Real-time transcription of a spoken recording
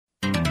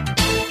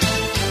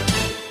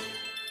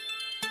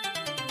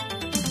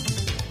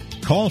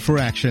Call for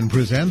Action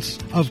presents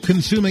Of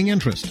Consuming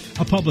Interest,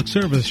 a public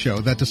service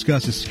show that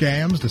discusses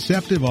scams,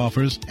 deceptive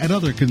offers, and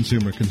other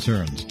consumer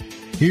concerns.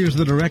 Here's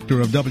the director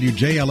of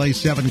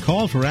WJLA-7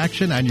 Call for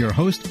Action and your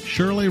host,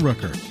 Shirley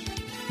Rooker.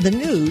 The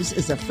news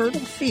is a fertile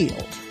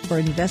field for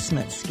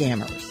investment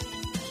scammers.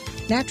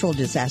 Natural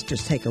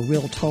disasters take a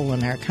real toll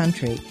in our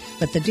country,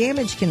 but the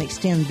damage can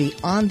extend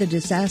beyond the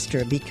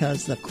disaster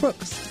because the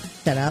crooks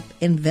set up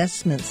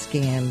investment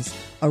scams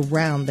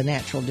around the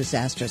natural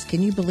disasters.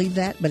 Can you believe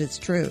that? But it's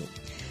true.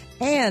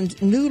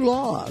 And new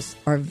laws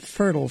are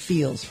fertile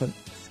fields for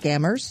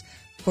scammers.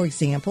 For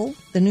example,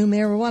 the new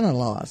marijuana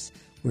laws.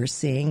 We're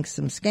seeing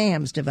some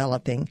scams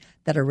developing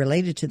that are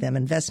related to them,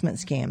 investment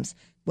scams.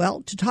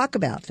 Well, to talk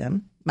about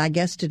them, my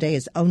guest today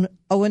is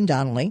Owen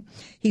Donley.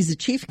 He's the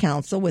Chief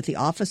Counsel with the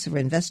Office of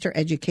Investor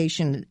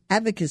Education and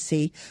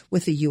Advocacy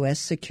with the U.S.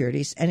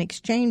 Securities and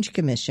Exchange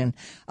Commission.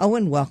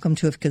 Owen, welcome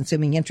to Of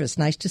Consuming Interest.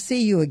 Nice to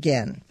see you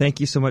again. Thank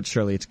you so much,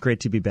 Shirley. It's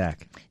great to be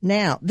back.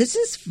 Now, this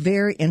is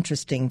very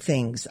interesting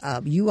things.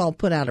 You all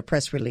put out a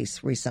press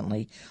release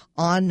recently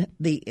on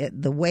the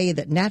way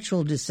that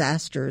natural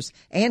disasters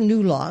and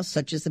new laws,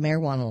 such as the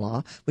marijuana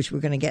law, which we're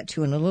going to get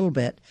to in a little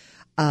bit,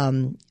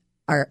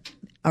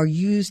 are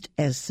used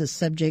as the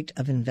subject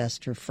of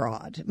investor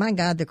fraud. My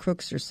God, the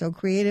crooks are so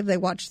creative. They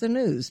watch the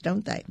news,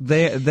 don't they?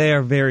 They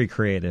are very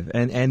creative,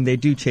 and they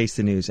do chase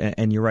the news.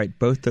 And you're right,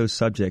 both those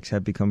subjects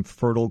have become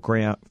fertile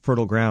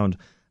ground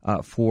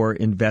for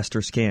investor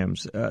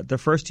scams. The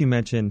first you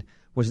mentioned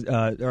was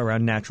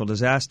around natural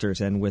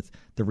disasters, and with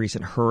the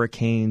recent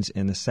hurricanes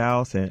in the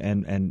South,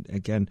 and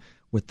again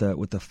with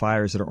the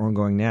fires that are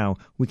ongoing now,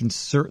 we can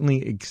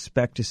certainly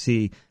expect to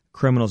see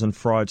criminals and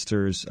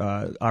fraudsters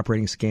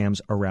operating scams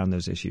around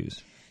those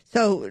issues.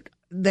 So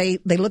they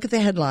look at the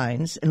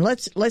headlines, and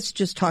let's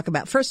just talk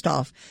about, first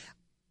off,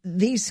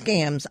 these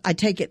scams, I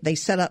take it they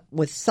set up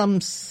with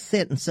some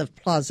sense of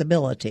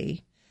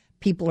plausibility.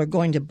 People are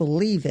going to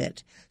believe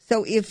it.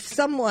 So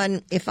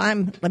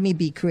let me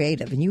be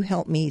creative, and you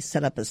help me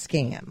set up a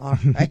scam, all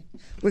right?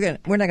 We're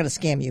not going to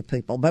scam you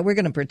people, but we're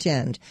going to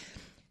pretend.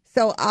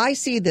 So I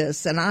see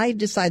this, and I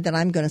decide that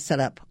I'm going to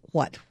set up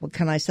what?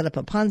 Can I set up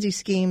a Ponzi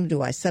scheme?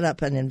 Do I set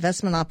up an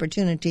investment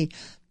opportunity?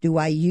 Do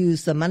I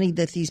use the money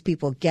that these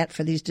people get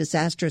for these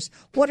disasters?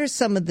 What are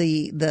some of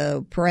the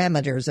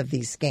parameters of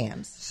these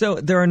scams? So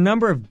there are a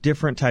number of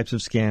different types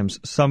of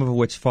scams, some of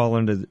which fall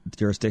under the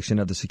jurisdiction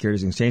of the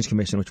Securities and Exchange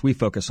Commission, which we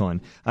focus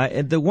on.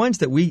 And the ones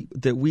that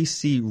we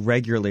see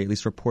regularly, at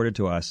least reported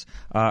to us,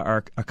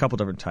 are a couple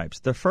different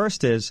types. The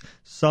first is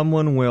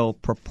someone will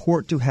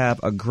purport to have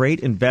a great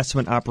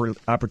investment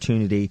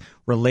opportunity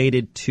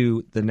related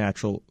to the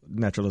natural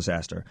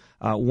disaster.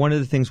 One of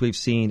the things we've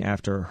seen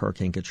after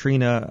Hurricane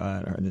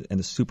Katrina and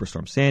the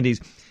Superstorm Sandy's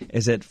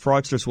is that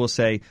fraudsters will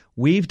say,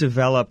 we've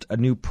developed a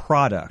new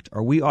product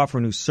or we offer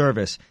a new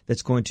service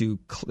that's going to,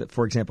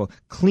 for example,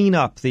 clean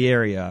up the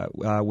area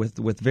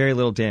with very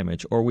little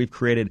damage, or we've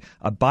created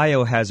a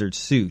biohazard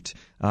suit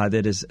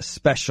that is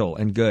special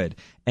and good.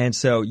 And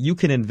so you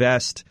can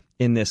invest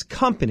in this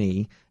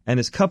company, and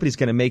this company is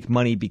going to make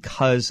money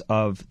because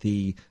of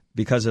the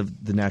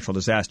natural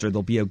disaster.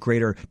 There'll be a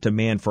greater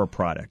demand for a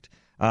product.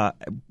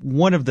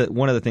 One of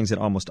the things that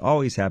almost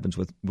always happens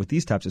with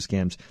these types of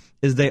scams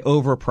is they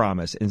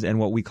overpromise and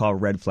what we call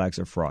red flags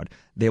of fraud.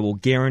 They will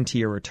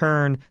guarantee a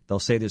return. They'll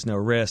say there's no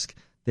risk.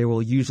 There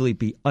will usually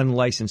be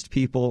unlicensed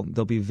people.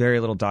 There'll be very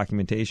little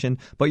documentation,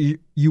 but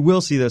you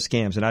will see those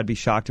scams, and I'd be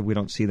shocked if we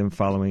don't see them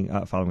following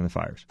the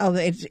fires. Oh,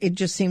 it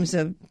just seems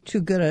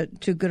too good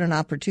an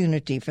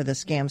opportunity for the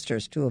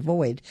scamsters to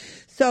avoid.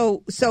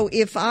 So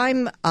if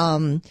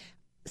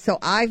So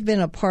I've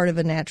been a part of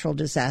a natural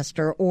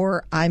disaster,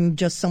 or I'm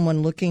just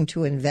someone looking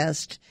to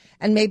invest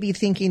and maybe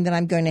thinking that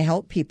I'm going to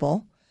help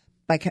people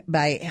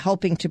by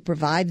helping to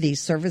provide these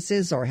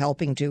services or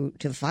helping to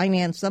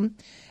finance them.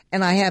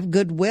 And I have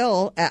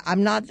goodwill.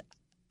 I'm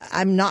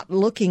not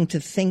looking to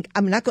think,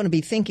 I'm not going to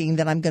be thinking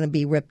that I'm going to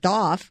be ripped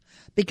off,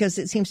 because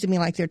it seems to me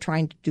like they're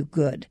trying to do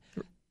good.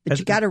 But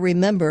you got to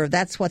remember,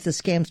 that's what the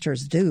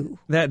scamsters do.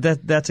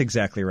 That's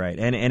exactly right,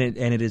 and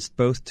it is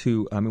both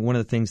to. I mean, one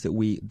of the things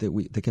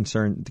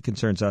that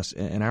concerns us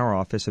in our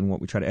office, and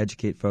what we try to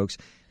educate folks,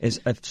 is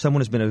if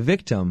someone has been a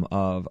victim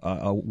of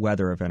a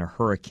weather event, a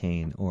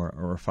hurricane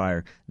or a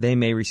fire, they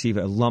may receive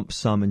a lump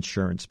sum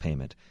insurance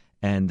payment.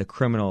 And the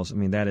criminals, I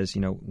mean, that is,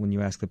 when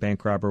you ask the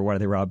bank robber why do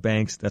they rob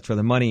banks, that's where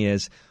the money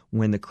is.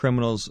 When the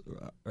criminals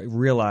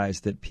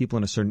realize that people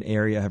in a certain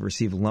area have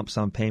received lump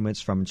sum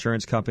payments from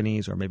insurance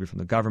companies or maybe from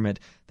the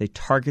government, they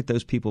target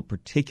those people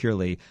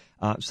particularly.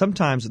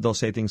 Sometimes they'll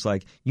say things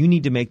like, you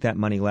need to make that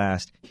money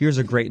last. Here's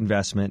a great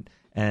investment,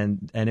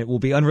 and it will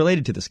be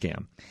unrelated to the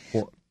scam.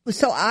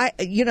 So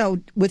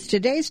with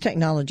today's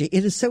technology,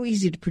 it is so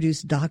easy to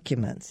produce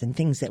documents and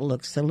things that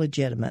look so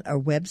legitimate, or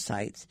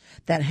websites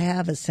that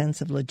have a sense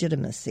of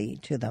legitimacy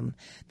to them,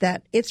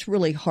 that it's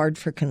really hard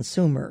for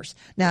consumers.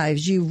 Now,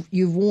 as you've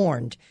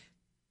warned,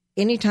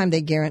 anytime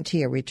they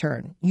guarantee a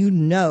return,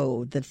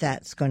 that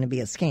that's going to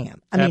be a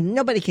scam. I mean,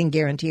 nobody can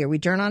guarantee a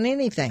return on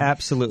anything.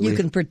 Absolutely. You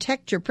can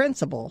protect your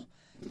principal,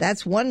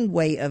 That's one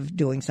way of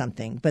doing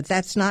something, but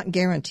that's not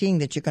guaranteeing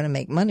that you're going to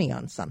make money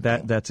on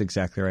something. That's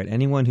exactly right.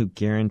 Anyone who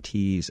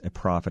guarantees a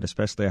profit,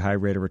 especially a high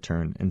rate of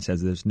return, and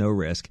says there's no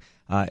risk,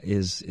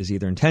 is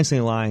either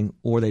intentionally lying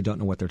or they don't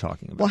know what they're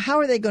talking about. Well, how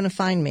are they going to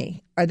find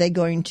me? Are they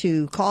going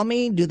to call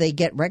me? Do they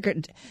get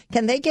record?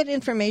 Can they get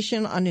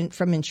information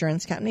from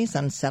insurance companies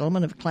on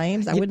settlement of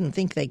claims? I wouldn't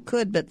think they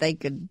could, but they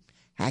could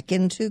hack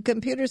into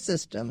computer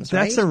systems,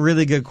 right? That's a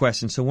really good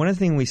question. So one of the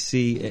things we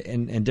see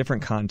in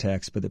different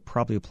contexts, but it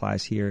probably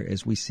applies here,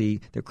 is we see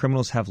that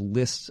criminals have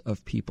lists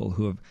of people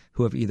who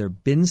have either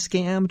been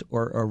scammed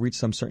or reached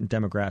some certain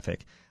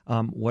demographic.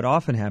 What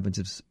often happens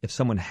is if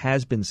someone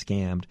has been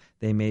scammed,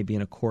 they may be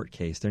in a court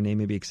case. Their name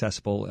may be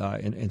accessible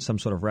in some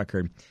sort of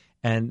record.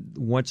 And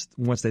once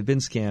they've been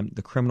scammed,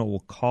 the criminal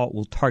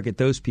will target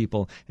those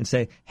people and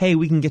say, "Hey,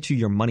 we can get you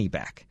your money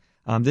back."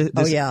 And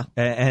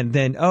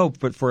then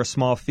but for a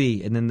small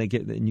fee, and then they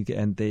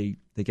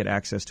get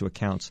access to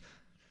accounts.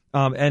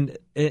 And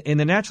in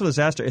the natural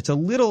disaster, it's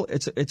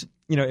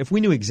if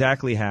we knew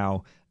exactly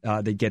how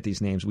they get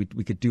these names, we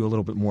could do a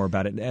little bit more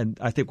about it. And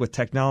I think with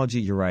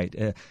technology, you're right.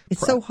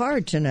 It's so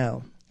hard to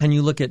know. And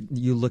you look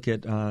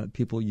at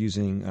people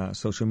using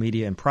social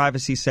media and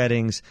privacy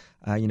settings.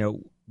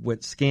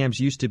 What scams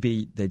used to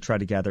be, they'd try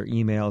to gather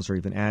emails or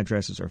even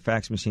addresses or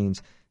fax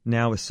machines.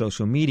 Now with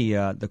social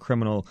media, the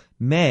criminal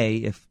may,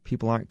 if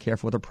people aren't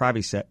careful with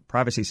their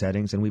privacy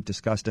settings, and we've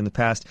discussed in the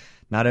past,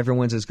 not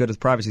everyone's as good with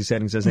privacy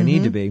settings as they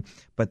need to be,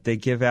 but they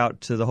give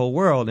out to the whole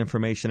world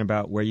information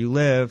about where you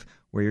live,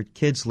 where your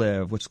kids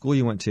live, what school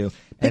you went to.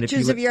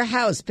 Pictures of your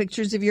house,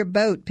 pictures of your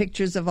boat,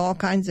 pictures of all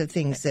kinds of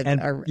things that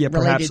are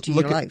related to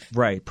your life.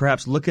 Right.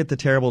 Perhaps look at the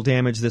terrible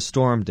damage this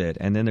storm did,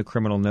 and then the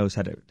criminal knows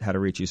how to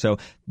reach you. So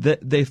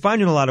they find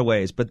you in a lot of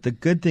ways, but the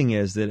good thing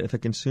is that if a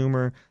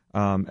consumer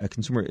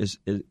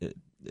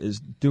is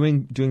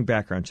doing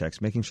background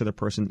checks, making sure the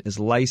person is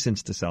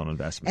licensed to sell an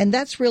investment. And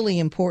that's really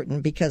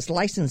important because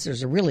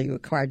licensors are really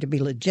required to be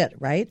legit,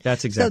 right?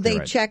 That's exactly right. So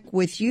they check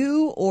with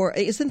you, or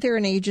isn't there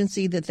an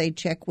agency that they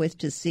check with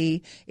to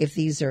see if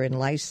these are in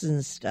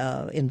licensed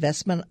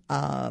investment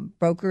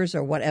brokers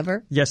or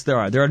whatever? Yes, there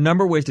are. There are a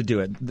number of ways to do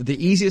it.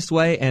 The easiest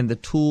way, and the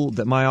tool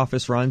that my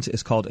office runs,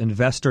 is called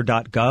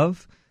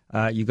investor.gov.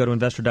 You go to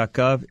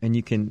investor.gov and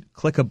you can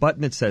click a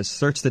button that says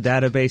search the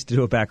database to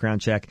do a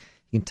background check.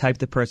 You can type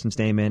the person's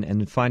name in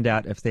and find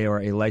out if they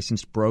are a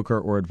licensed broker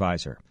or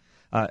advisor.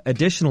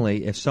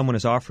 Additionally, if someone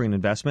is offering an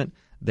investment,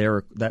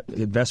 that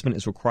investment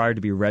is required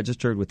to be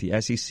registered with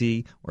the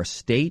SEC or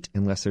state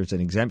unless there's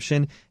an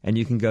exemption. And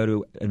you can go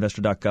to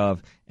investor.gov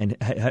and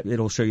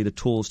it'll show you the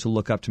tools to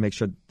look up to make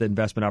sure the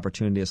investment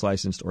opportunity is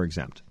licensed or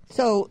exempt.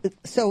 So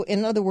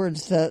in other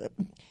words,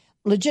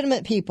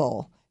 legitimate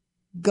people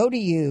go to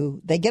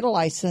you, they get a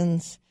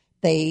license,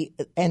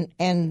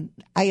 and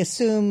I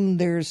assume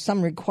there's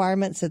some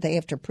requirements that they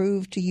have to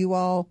prove to you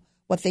all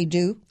what they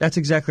do? That's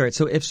exactly right.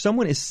 So if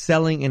someone is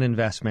selling an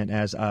investment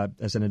as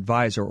an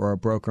advisor or a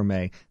broker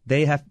may,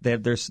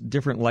 there's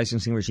different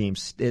licensing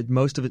regimes.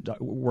 Most of it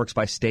works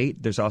by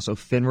state. There's also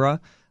FINRA,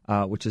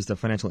 which is the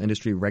Financial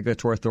Industry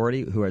Regulatory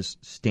Authority, who has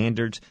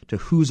standards to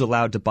who's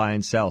allowed to buy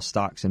and sell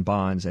stocks and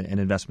bonds and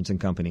investments in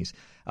companies.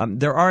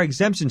 There are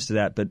exemptions to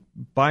that, but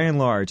by and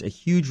large, a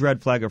huge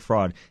red flag of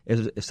fraud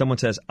is if someone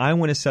says, I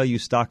want to sell you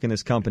stock in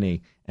this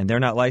company, and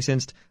they're not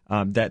licensed,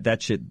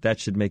 that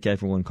should make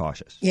everyone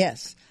cautious.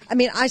 Yes. I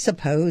mean, I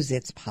suppose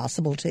it's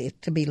possible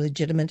to be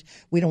legitimate.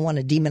 We don't want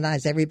to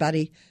demonize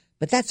everybody.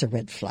 But that's a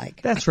red flag.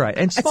 That's right.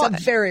 And that's a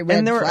very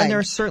red flag. And there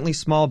are certainly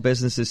small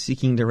businesses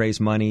seeking to raise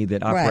money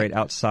that operate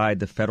outside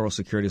the federal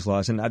securities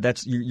laws. And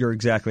you're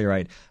exactly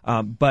right.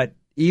 But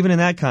even in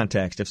that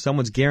context, if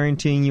someone's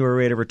guaranteeing you a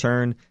rate of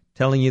return,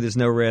 telling you there's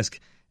no risk,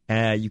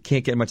 you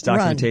can't get much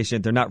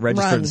documentation. They're not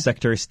registered to the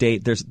Secretary of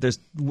State. There's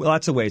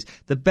lots of ways.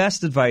 The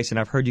best advice, and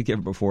I've heard you give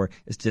it before,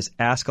 is just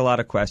ask a lot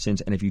of questions.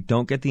 And if you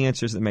don't get the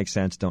answers that make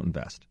sense, don't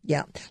invest.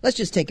 Yeah. Let's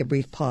just take a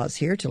brief pause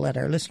here to let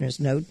our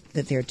listeners know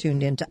that they're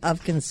tuned into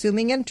Of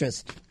Consuming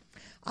Interest.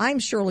 I'm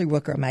Shirley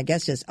Rooker. My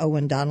guest is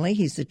Owen Donley.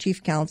 He's the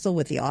Chief Counsel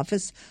with the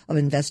Office of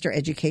Investor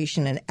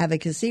Education and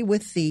Advocacy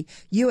with the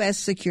U.S.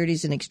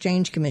 Securities and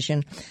Exchange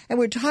Commission. And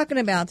we're talking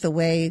about the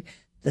way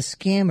the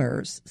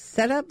scammers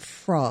set up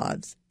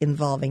frauds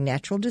involving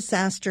natural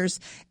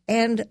disasters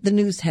and the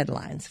news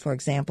headlines. For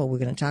example, we're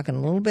going to talk in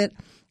a little bit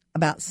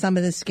about some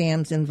of the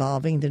scams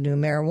involving the new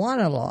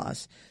marijuana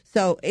laws.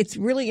 So it's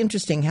really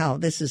interesting how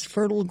this is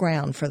fertile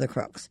ground for the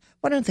crooks.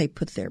 Why don't they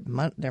put their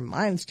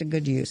minds to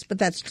good use? But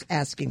that's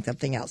asking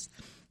something else.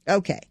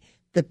 Okay.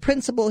 The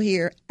principle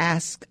here,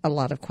 ask a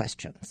lot of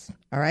questions.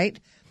 All right.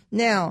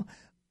 Now,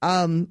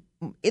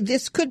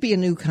 this could be a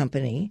new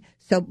company.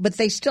 But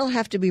they still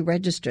have to be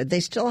registered.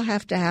 They still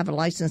have to have a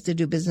license to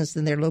do business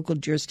in their local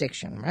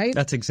jurisdiction, right?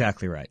 That's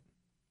exactly right.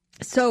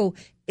 So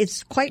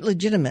it's quite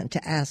legitimate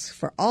to ask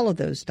for all of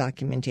those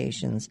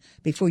documentations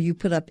before you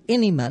put up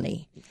any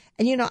money.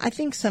 And, I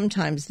think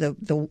sometimes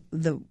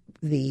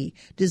the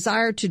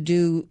desire to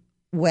do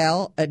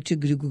well, to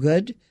do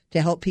good,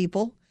 to help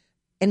people,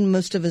 and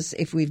most of us,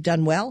 if we've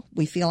done well,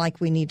 we feel like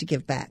we need to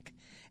give back.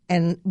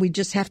 And we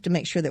just have to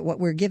make sure that what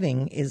we're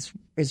giving is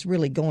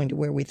really going to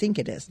where we think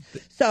it is.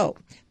 So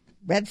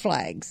red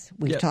flags.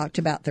 We've talked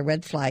about the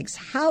red flags.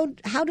 How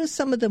do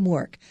some of them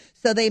work?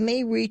 So they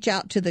may reach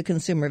out to the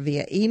consumer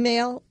via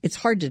email. It's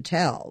hard to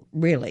tell,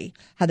 really,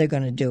 how they're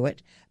going to do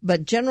it.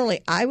 But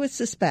generally, I would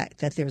suspect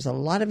that there's a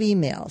lot of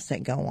emails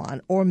that go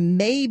on, or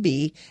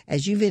maybe,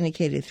 as you've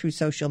indicated, through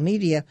social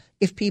media,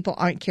 if people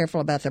aren't careful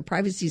about their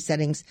privacy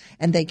settings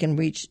and they can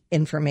reach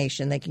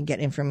information, they can get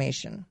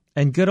information.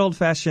 And good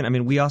old-fashioned, I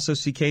mean, we also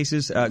see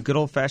cases, good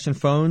old-fashioned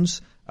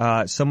phones.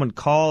 Someone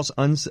calls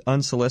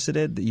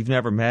unsolicited that you've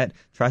never met,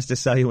 tries to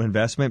sell you an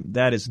investment.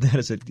 That is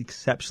an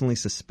exceptionally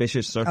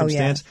suspicious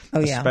circumstance,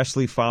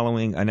 especially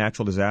following a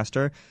natural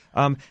disaster.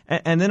 And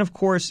then, of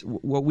course,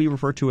 what we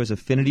refer to as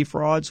affinity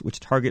frauds, which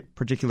target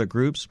particular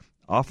groups,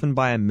 often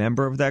by a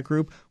member of that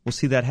group. We'll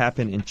see that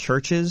happen in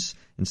churches,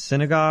 in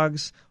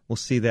synagogues. We'll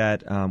see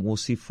that. We'll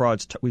see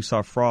frauds. We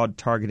saw fraud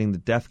targeting the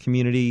deaf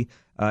community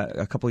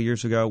a couple of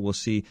years ago. We'll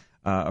see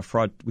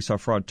fraud. We saw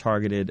fraud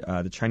targeted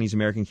the Chinese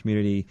American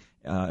community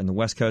in the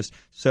West Coast.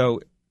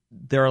 So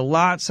there are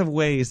lots of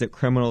ways that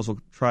criminals will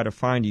try to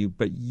find you,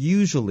 but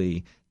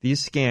usually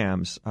these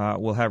scams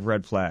will have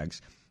red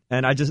flags.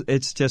 And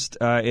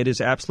it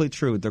is absolutely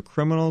true. The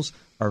criminals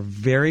are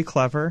very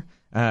clever.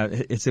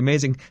 It's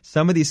amazing.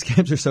 Some of these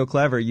scams are so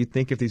clever. You'd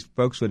think if these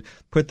folks would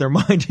put their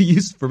mind to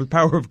use for the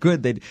power of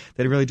good, they'd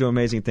really do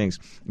amazing things.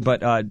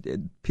 But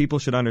people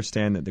should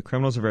understand that the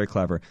criminals are very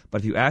clever.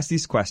 But if you ask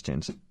these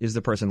questions, is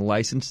the person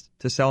licensed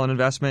to sell an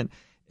investment?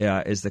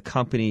 Is the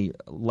company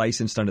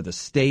licensed under the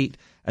state?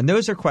 And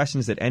those are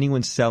questions that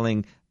anyone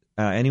selling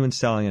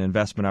an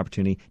investment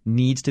opportunity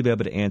needs to be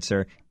able to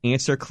answer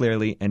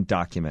clearly, and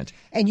document.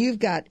 And you've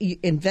got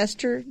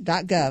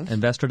investor.gov.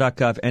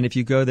 Investor.gov. And if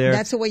you go there,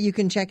 that's the way you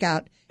can check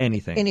out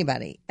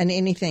anybody and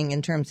anything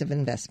in terms of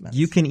investments.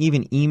 You can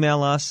even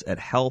email us at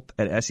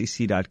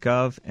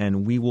help@sec.gov,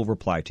 and we will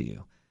reply to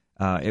you.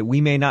 We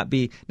may not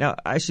be – now,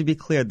 I should be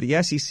clear.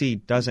 The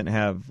SEC doesn't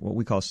have what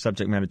we call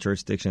subject matter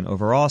jurisdiction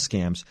over all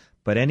scams,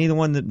 but any of the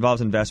one that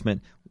involves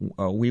investment,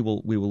 we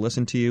will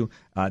listen to you.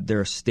 There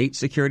are state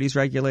securities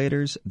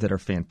regulators that are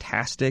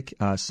fantastic.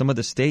 Some of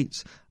the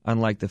states,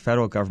 unlike the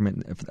federal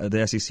government,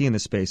 the SEC in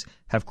this space,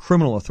 have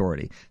criminal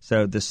authority.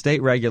 So the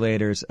state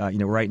regulators,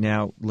 right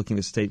now looking at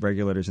the state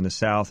regulators in the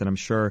South, and I'm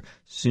sure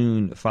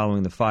soon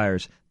following the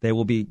fires, they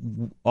will be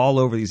all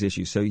over these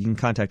issues. So you can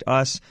contact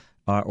us.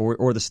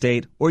 Or the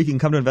state, or you can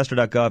come to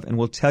investor.gov and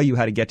we'll tell you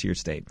how to get to your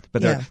state.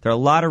 But there are a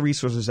lot of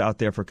resources out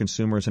there for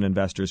consumers and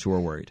investors who are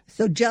worried.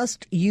 So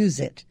just use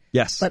it.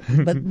 Yes.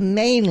 But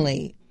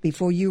mainly,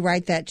 before you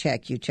write that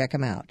check, you check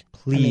them out.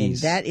 Please. I mean,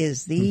 that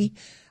is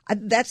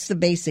that's the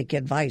basic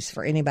advice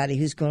for anybody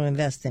who's going to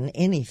invest in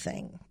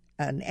anything.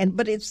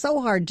 But it's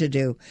so hard to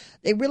do.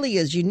 It really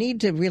is. You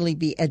need to really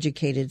be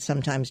educated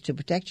sometimes to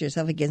protect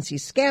yourself against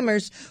these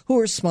scammers who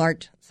are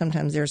smart.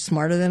 Sometimes they're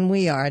smarter than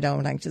we are. I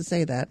don't like to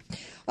say that.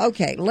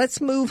 Okay,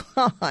 let's move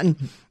on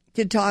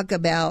to talk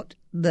about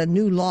the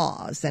new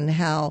laws and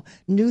how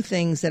new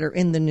things that are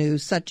in the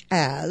news, such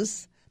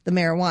as the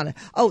marijuana.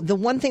 Oh, the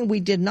one thing we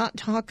did not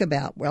talk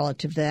about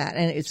relative to that,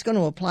 and it's going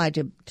to apply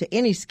to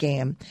any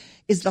scam,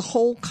 is the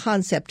whole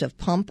concept of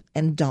pump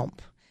and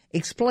dump.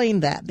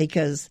 Explain that,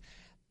 because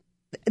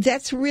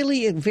that's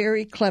really a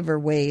very clever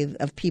way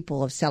of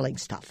people of selling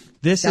stuff,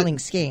 selling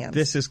scams.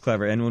 This is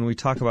clever. And when we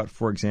talk about,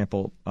 for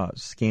example,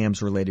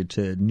 scams related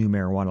to new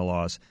marijuana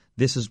laws,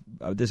 this is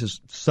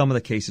some of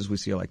the cases we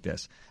see like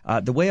this.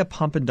 The way a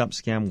pump and dump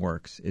scam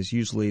works is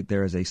usually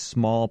there is a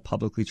small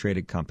publicly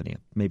traded company.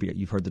 Maybe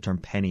you've heard the term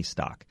penny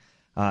stock.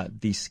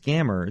 The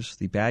scammers,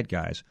 the bad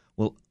guys,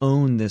 will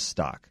own this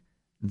stock.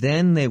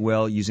 Then they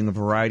will, using a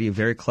variety of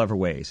very clever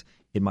ways.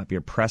 It might be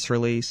a press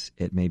release.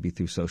 It may be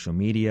through social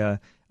media.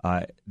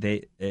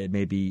 It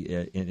may be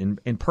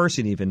in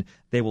person even.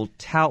 They will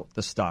tout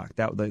the stock.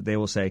 They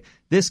will say,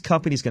 this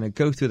company is going to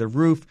go through the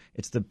roof.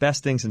 It's the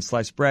best thing since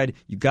sliced bread.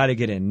 You got to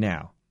get in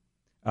now.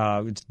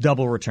 It's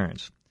double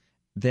returns.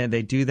 Then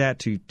they do that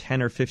to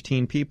 10 or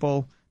 15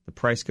 people. The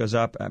price goes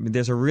up. I mean,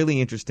 there's a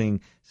really interesting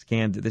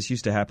scam that this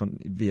used to happen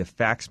via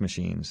fax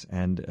machines,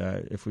 and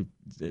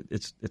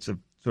it's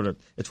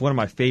one of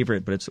my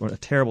favorite, but it's a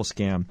terrible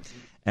scam.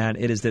 And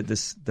it is that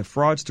the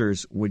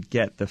fraudsters would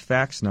get the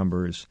fax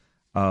numbers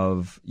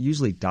of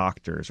usually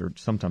doctors or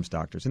sometimes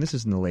doctors, and this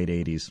is in the late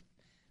 80s,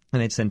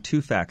 and they'd send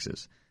two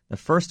faxes. The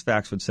first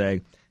fax would say,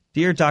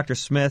 "Dear Dr.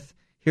 Smith,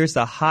 here's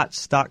the hot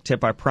stock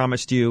tip I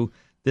promised you.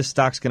 This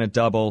stock's going to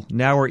double.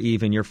 Now we're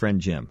even, your friend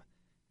Jim."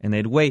 And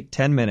they'd wait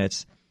 10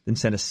 minutes, then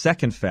send a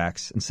second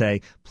fax and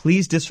say,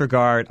 "Please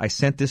disregard, I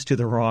sent this to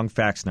the wrong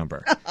fax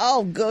number."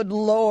 Oh, good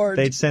Lord.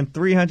 They'd send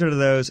 300 of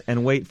those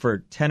and wait for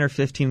 10 or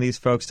 15 of these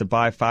folks to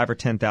buy $5,000 or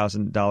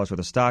 $10,000 worth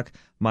of stock,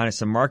 minus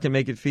some market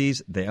making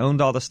fees. They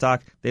owned all the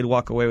stock. They'd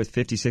walk away with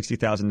 $50,000,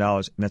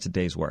 $60,000, and that's a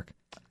day's work.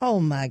 Oh,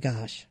 my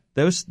gosh.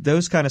 those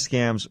kind of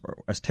scams,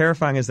 as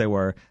terrifying as they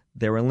were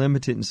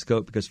limited in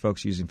scope because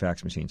folks are using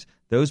fax machines.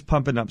 Those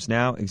pump and dumps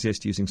now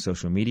exist using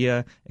social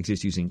media,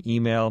 exist using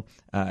email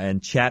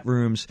and chat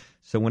rooms.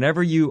 So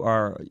whenever you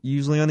are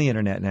usually on the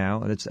internet now,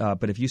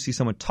 but if you see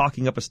someone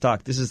talking up a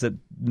stock, this is the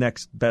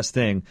next best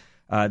thing.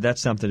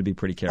 That's something to be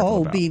pretty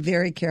careful about. Be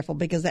very careful,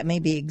 because that may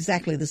be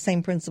exactly the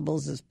same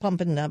principles as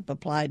pumping up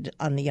applied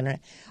on the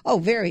internet. Oh,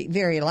 very,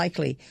 very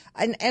likely.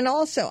 And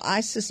also,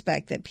 I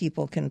suspect that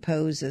people can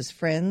pose as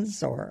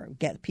friends or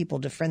get people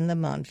to friend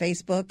them on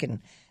Facebook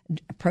and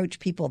approach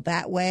people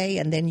that way.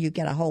 And then you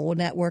get a whole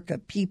network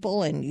of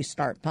people and you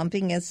start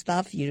pumping as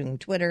stuff using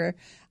Twitter,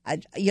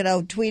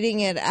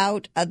 tweeting it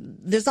out.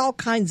 There's all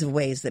kinds of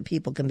ways that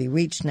people can be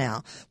reached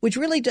now, which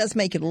really does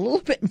make it a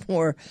little bit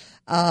more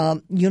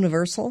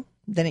universal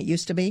than it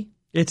used to be.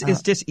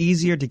 It's just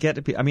easier to get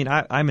to people. I mean,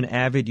 I'm an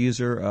avid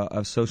user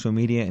of social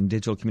media and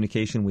digital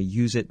communication. We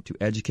use it to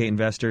educate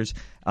investors,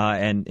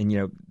 and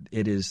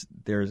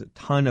there's a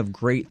ton of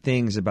great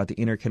things about the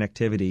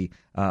interconnectivity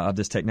of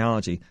this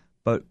technology.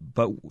 But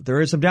there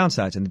is some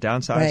downsides, and the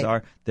downsides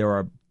are there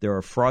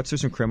are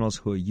fraudsters and criminals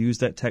who use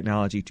that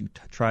technology to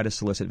try to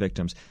solicit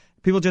victims.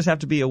 People just have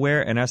to be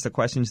aware and ask the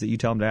questions that you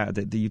tell them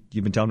that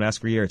you've been telling them to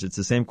ask for years. It's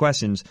the same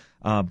questions,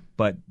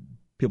 but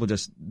people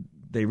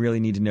they really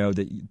need to know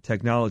that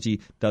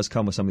technology does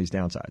come with some of these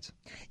downsides.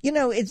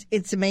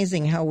 It's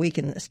amazing how we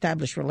can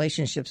establish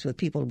relationships with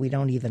people we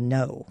don't even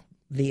know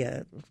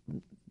via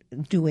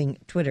doing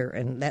Twitter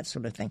and that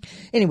sort of thing.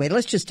 Anyway,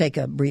 let's just take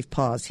a brief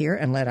pause here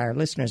and let our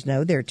listeners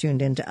know they're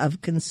tuned into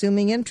Of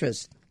Consuming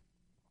Interest.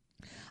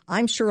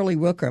 I'm Shirley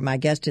Rooker. My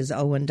guest is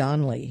Owen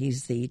Donley.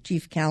 He's the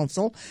Chief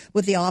Counsel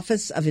with the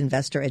Office of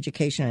Investor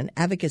Education and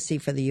Advocacy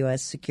for the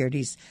U.S.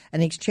 Securities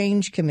and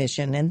Exchange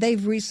Commission. And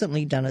they've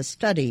recently done a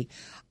study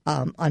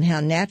on how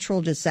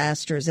natural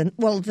disasters and,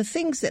 the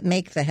things that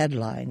make the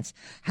headlines,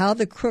 how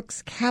the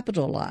crooks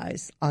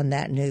capitalize on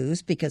that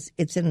news, because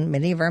it's in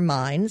many of our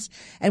minds,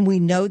 and we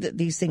know that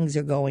these things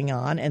are going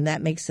on, and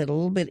that makes it a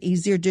little bit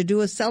easier to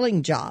do a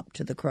selling job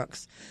to the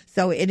crooks.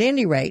 So at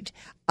any rate,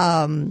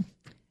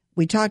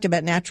 we talked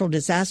about natural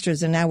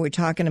disasters, and now we're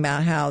talking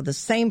about how the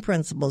same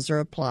principles are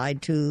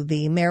applied to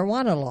the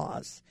marijuana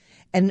laws.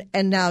 And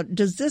now,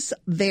 does this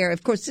vary?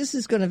 Of course, this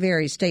is going to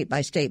vary state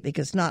by state,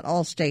 because not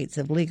all states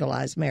have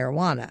legalized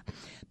marijuana.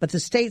 But the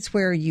states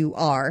where you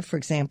are, for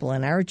example,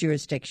 in our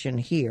jurisdiction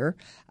here,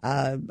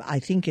 I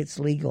think it's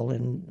legal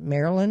in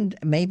Maryland,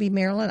 maybe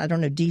Maryland. I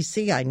don't know.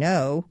 D.C., I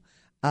know.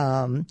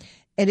 At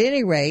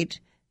any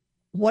rate,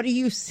 what are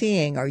you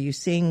seeing? Are you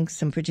seeing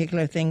some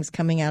particular things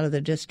coming out of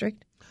the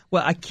district?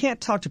 Well, I can't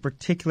talk to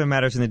particular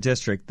matters in the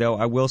district, though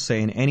I will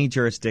say in any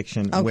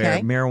jurisdiction where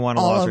marijuana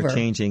laws are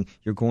changing,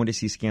 you're going to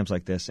see scams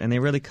like this. And they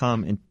really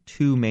come in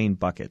two main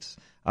buckets.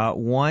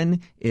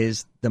 One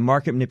is the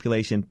market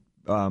manipulation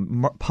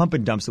pump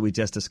and dumps that we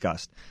just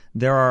discussed.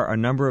 There are a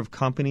number of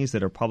companies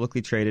that are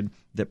publicly traded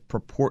that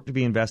purport to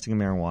be investing in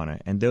marijuana,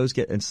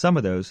 and some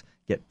of those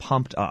get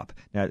pumped up.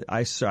 Now,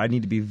 I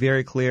need to be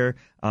very clear.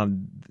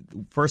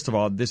 First of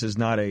all, this is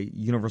not a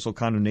universal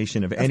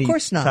condemnation of any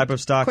type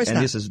of stock, and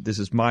this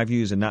is my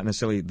views and not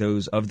necessarily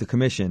those of the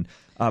commission.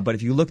 But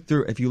if you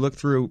look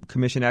through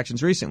commission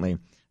actions recently,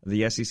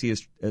 the SEC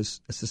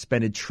has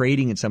suspended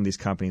trading in some of these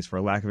companies for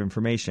a lack of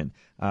information.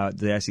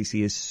 The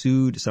SEC has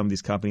sued some of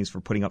these companies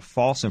for putting up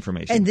false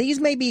information. And these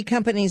may be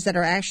companies that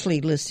are actually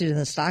listed in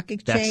the stock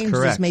exchange. That's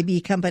correct. These may be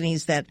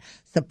companies that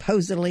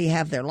supposedly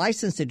have their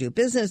license to do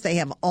business. They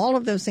have all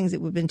of those things that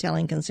we've been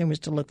telling consumers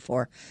to look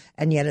for.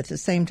 And yet at the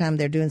same time,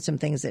 they're doing some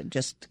things that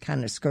just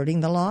kind of skirting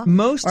the law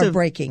or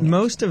breaking it.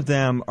 Most of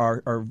them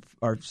are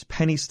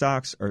penny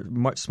stocks or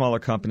much smaller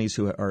companies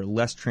who are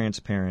less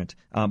transparent.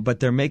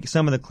 But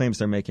some of the claims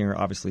they're making are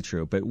obviously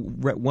true. But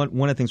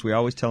one of the things we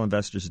always tell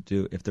investors to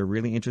do if they're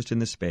really interested in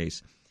this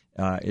space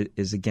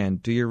is, again,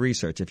 do your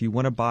research. If you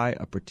want to buy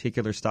a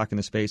particular stock in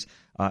the space,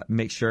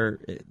 make sure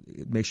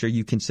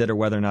you consider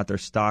whether or not their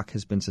stock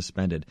has been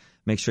suspended.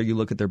 Make sure you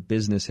look at their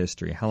business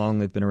history, how long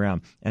they've been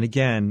around. And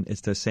again,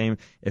 it's the same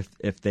if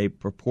they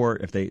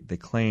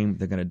claim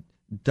they're going to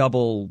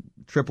double,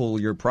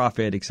 triple your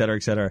profit, et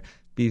cetera,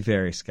 be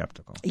very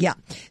skeptical. Yeah.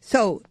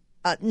 So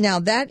now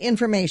that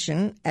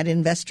information at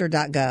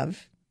investor.gov,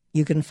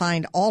 you can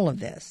find all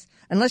of this.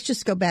 And let's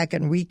just go back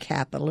and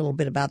recap a little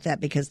bit about that,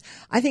 because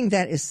I think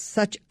that is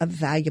such a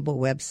valuable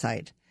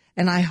website.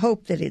 And I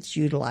hope that it's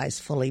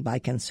utilized fully by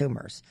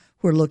consumers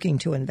who are looking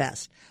to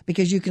invest,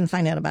 because you can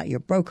find out about your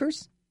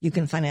brokers. You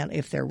can find out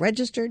if they're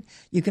registered.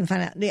 You can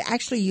find out.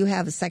 Actually, you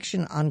have a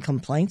section on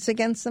complaints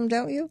against them,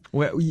 don't you?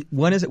 Well,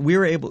 one is we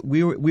were able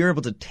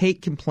to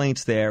take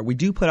complaints there. We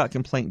do put out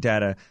complaint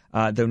data,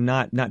 though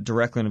not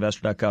directly on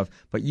investor.gov.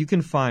 But you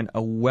can find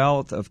a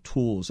wealth of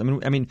tools. I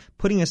mean,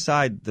 putting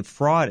aside the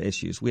fraud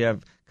issues, we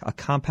have a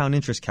compound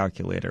interest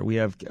calculator. We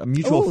have a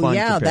mutual fund. Oh,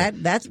 yeah, compare.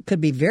 that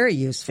could be very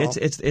useful.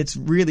 It's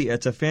really a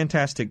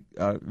fantastic,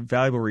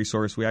 valuable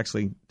resource. We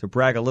actually, to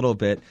brag a little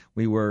bit,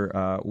 we were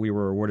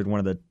awarded one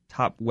of the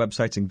top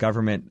websites in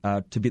government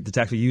that's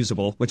actually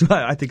usable, which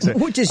I think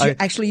is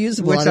actually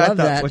usable. I love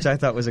that. Which I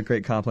thought was a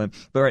great compliment.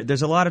 But right,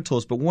 there's a lot of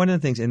tools. But one of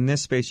the things in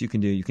this space you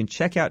can do, you can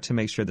check out to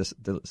make sure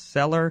the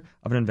seller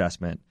of an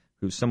investment,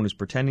 who's someone who's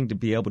pretending to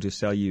be able to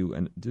sell you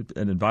an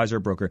advisor or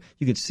broker,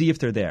 you can see if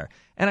they're there.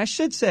 And I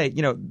should say,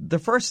 the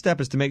first step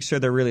is to make sure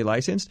they're really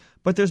licensed,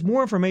 but there's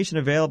more information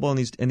available in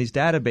these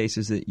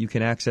databases that you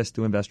can access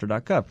through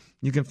investor.gov.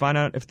 You can find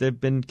out if there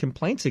have been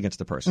complaints against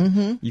the person.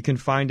 Mm-hmm. You can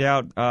find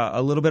out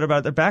a little bit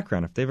about their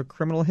background, if they have a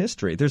criminal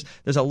history. There's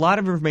a lot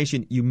of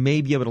information you may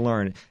be able to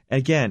learn. And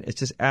again, it's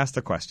just ask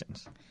the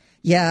questions.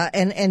 Yeah,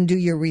 and do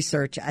your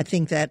research. I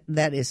think that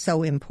is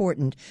so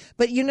important.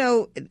 But,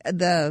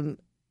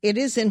 it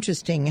is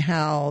interesting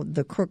how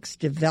the crooks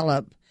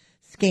develop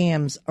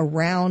scams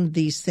around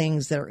these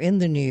things that are in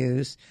the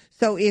news.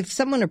 So if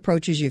someone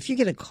approaches you, if you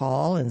get a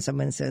call and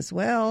someone says,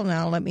 well,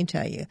 now let me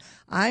tell you,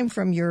 I'm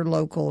from your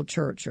local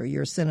church or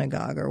your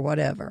synagogue or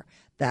whatever,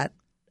 that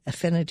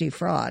affinity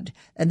fraud.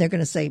 And they're going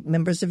to say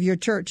members of your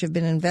church have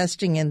been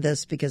investing in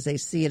this because they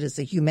see it as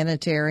a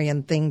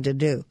humanitarian thing to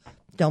do.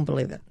 Don't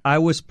believe it. I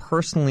was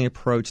personally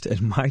approached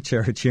at my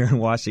church here in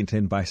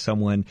Washington by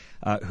someone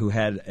who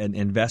had an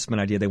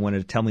investment idea they wanted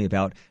to tell me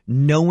about,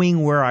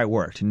 knowing where I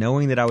worked,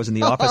 knowing that I was in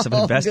the Office of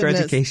Investor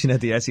Education at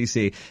the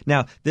SEC.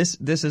 Now, this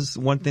is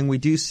one thing we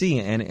do see,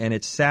 and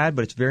it's sad,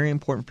 but it's very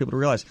important for people to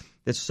realize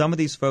that some of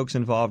these folks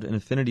involved in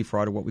affinity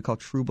fraud are what we call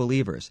true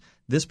believers.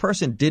 This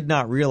person did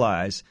not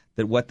realize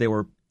that what they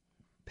were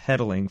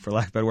peddling, for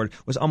lack of a better word,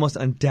 was almost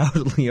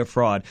undoubtedly a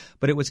fraud.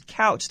 But it was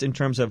couched in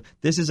terms of,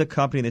 this is a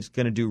company that's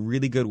going to do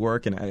really good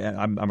work, and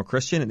I'm a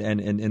Christian, and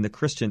in the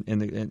Christian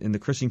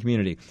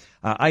community,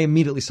 I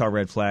immediately saw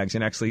red flags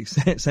and actually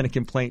sent a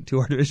complaint to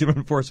our Division of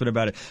Enforcement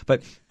about it.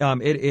 But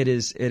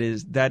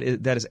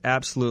that is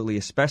absolutely,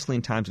 especially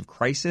in times of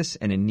crisis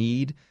and in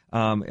need.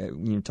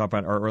 You talk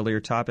about our earlier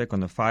topic on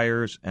the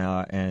fires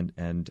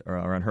and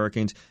around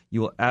hurricanes.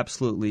 You will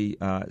absolutely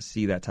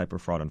see that type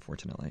of fraud,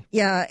 unfortunately.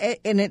 Yeah,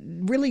 and it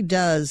really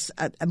does.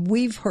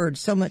 We've heard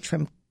so much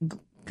from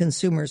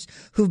consumers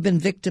who've been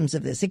victims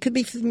of this. It could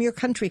be from your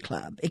country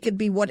club. It could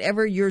be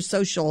whatever your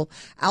social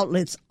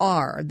outlets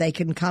are. They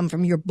can come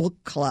from your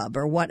book club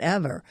or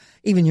whatever,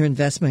 even your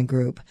investment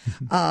group.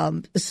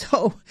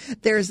 So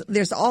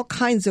there's all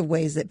kinds of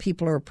ways that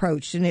people are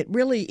approached, and it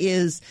really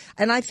is.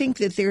 And I think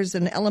that there's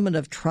an element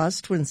of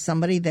trust when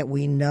somebody that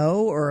we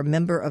know or a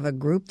member of a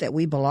group that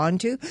we belong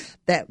to,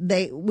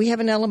 we have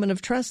an element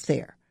of trust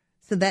there.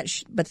 So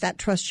but that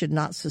trust should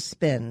not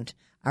suspend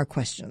our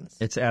questions.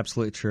 It's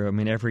absolutely true. I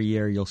mean, every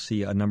year you'll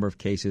see a number of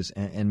cases,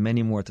 and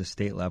many more at the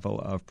state level,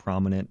 of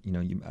prominent,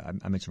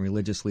 I mentioned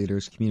religious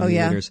leaders, community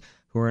leaders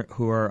who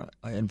are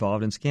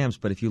involved in scams.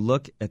 But if you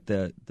look at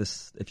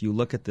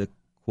the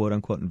quote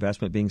unquote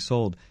investment being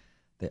sold,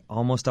 they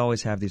almost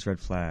always have these red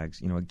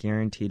flags. A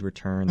guaranteed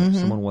return, mm-hmm.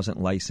 someone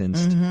wasn't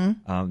licensed,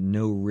 mm-hmm.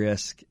 No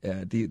risk.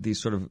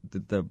 These sort of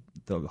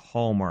the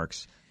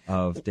hallmarks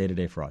of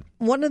day-to-day fraud.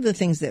 One of the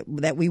things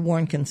that we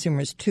warn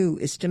consumers too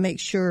is to make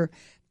sure.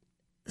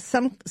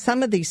 Some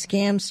of these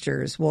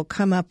scamsters will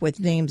come up with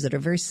names that are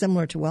very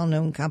similar to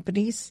well-known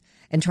companies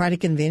and try to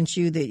convince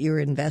you that you're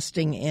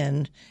investing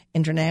in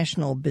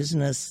international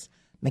business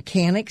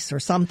mechanics or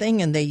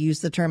something, and they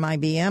use the term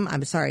IBM.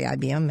 I'm sorry,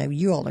 IBM. Maybe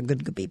you all are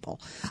good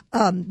people.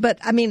 But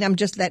I mean,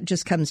 that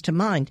just comes to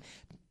mind.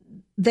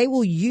 They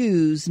will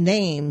use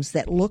names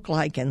that look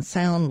like and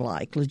sound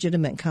like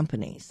legitimate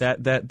companies.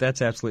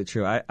 That's absolutely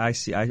true.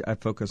 I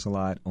focus a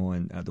lot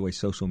on the way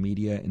social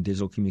media and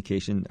digital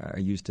communication are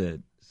used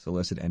to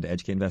solicit and to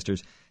educate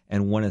investors.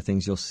 And one of the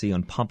things you'll see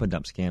on pump and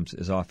dump scams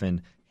is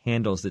often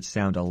handles that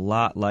sound a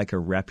lot like a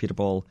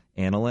reputable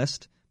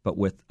analyst, but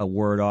with a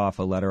word off,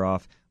 a letter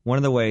off. One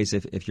of the ways,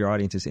 if your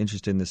audience is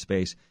interested in this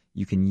space,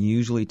 you can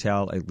usually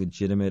tell a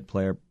legitimate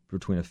player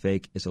between a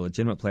fake is a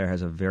legitimate player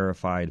has a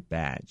verified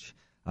badge.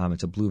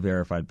 It's a blue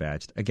verified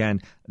badge.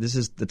 Again, this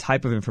is the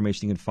type of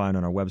information you can find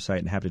on our website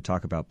and happy to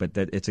talk about, but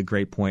that it's a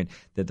great point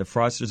that the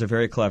fraudsters are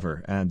very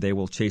clever, and they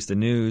will chase the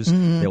news,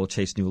 mm-hmm. they will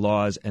chase new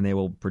laws, and they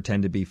will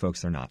pretend to be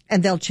folks they're not.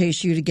 And they'll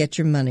chase you to get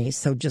your money.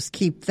 So just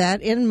keep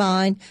that in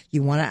mind.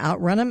 You want to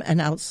outrun them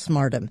and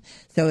outsmart them.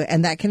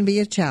 And that can be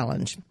a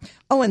challenge.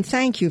 Oh, and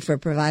thank you for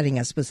providing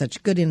us with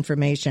such good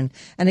information.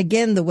 And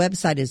again, the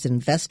website is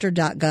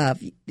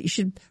investor.gov. You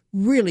should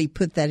really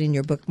put that in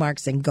your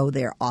bookmarks and go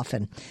there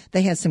often.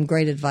 They have some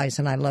great advice,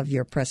 and I love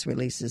your press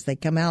releases. They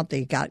come out,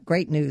 they got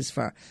great news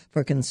for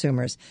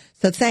consumers.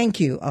 So thank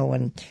you,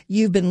 Owen.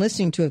 You've been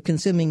listening to A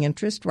Consuming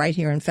Interest right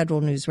here on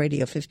Federal News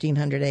Radio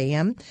 1500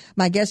 AM.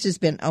 My guest has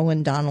been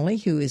Owen Donley,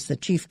 who is the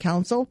Chief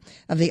Counsel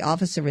of the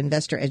Office of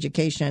Investor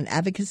Education and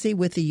Advocacy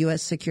with the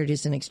U.S.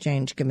 Securities and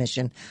Exchange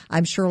Commission.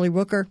 I'm Shirley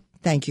Rooker.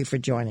 Thank you for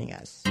joining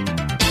us.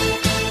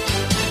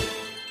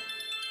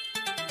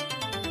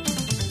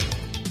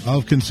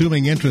 of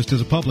Consuming Interest is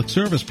a public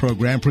service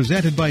program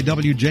presented by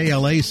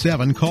WJLA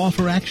 7 Call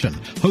for Action,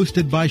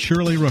 hosted by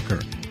Shirley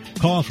Rooker.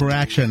 Call for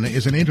Action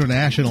is an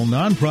international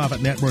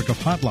nonprofit network of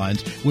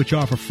hotlines which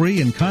offer free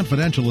and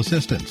confidential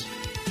assistance.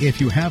 If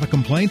you have a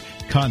complaint,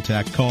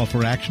 contact Call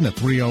for Action at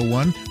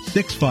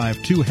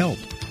 301-652-HELP.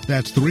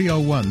 That's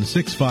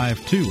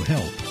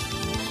 301-652-HELP.